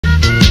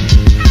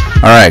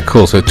Alright,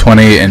 cool. So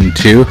 20 and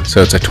 2.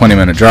 So it's a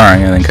 20-minute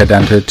drawing and then cut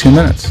down to 2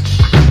 minutes.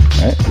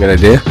 Right? Good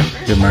idea?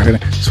 Good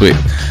marketing? Sweet.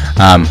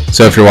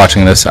 So if you're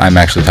watching this, I'm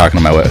actually talking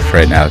to my wife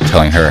right now,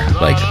 telling her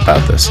like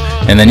about this.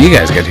 And then you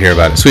guys get to hear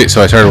about it. Sweet.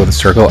 So I started with a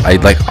circle. I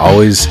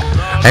always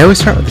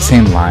start with the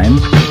same line.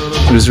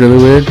 It was really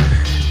weird.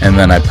 And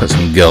then I put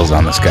some gills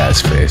on this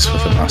guy's face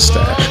with a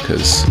mustache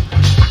because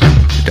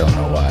I don't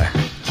know why.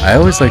 I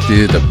always like to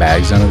do the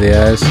bags under the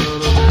eyes.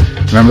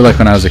 Remember, like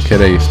when I was a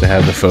kid, I used to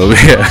have the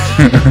phobia.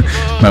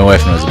 My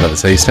wife knows about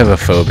this. I used to have a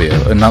phobia,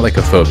 not like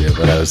a phobia,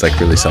 but I was like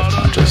really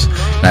self-conscious,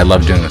 and I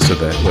love doing this with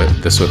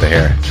the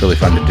hair. It's really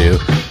fun to do,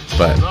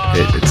 but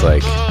it's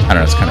like, I don't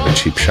know, it's kind of a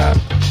cheap shot.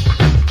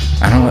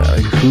 I don't know,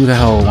 like, who the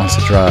hell wants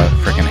to draw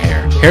freaking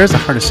hair? Hair is the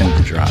hardest thing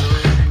to draw.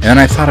 And then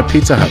I thought of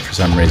Pizza Hut for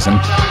some reason.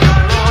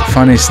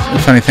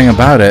 Funny thing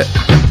about it,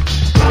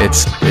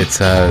 it's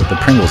the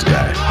Pringles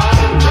guy.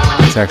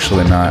 It's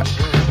actually not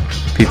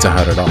Pizza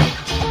Hut at all.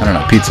 I don't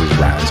know, pizza's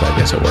round, so I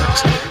guess it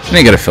works. And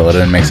you gotta fill it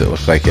in, and makes it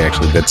look like you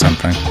actually did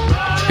something.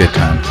 It's a good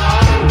time.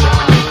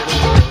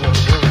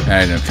 And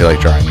I didn't feel like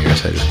drawing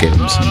ears, I just gave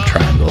him some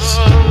triangles.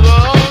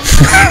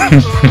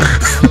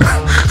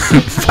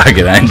 Fuck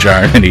it, I ain't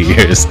drawing any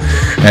ears.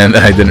 And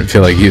I didn't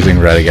feel like using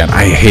red again.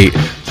 I hate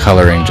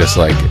coloring just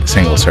like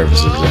single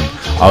surfaces,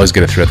 and always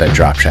gotta throw that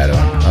drop shadow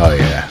in. Oh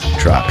yeah,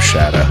 drop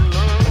shadow.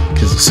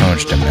 Gives it so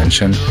much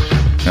dimension.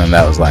 And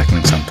that was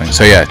lacking something.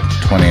 So yeah,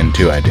 20 and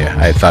 2 idea.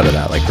 I thought of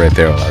that like right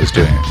there while I was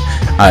doing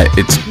it.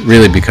 It's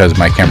really because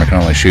my camera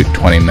can only shoot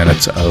 20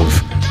 minutes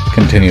of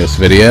continuous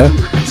video,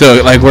 so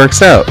it like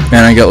works out.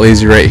 And I got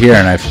lazy right here,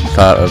 and I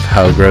thought of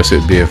how gross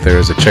it would be if there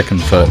was a chicken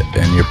foot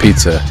in your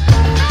pizza.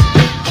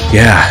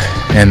 Yeah,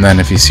 and then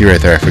if you see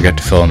right there, I forgot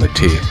to fill in the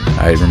T.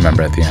 I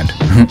remember at the end.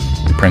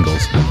 The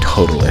Pringles,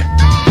 totally.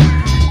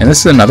 And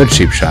this is another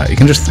cheap shot. You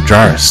can just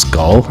draw a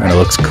skull, and it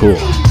looks cool.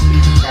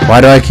 Why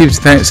do I keep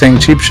saying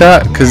cheap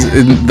shot? Because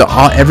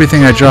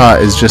everything I draw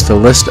is just a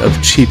list of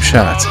cheap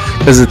shots.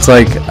 Because it's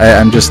like,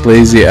 I'm just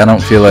lazy. I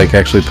don't feel like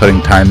actually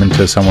putting time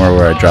into somewhere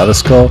where I draw the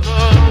skull.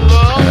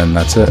 And then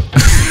that's it.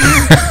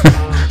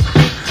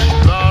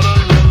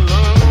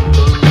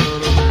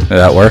 Did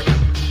that work?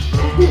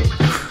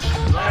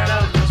 I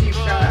don't know, it's a cheap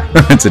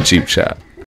shot. It's a cheap shot.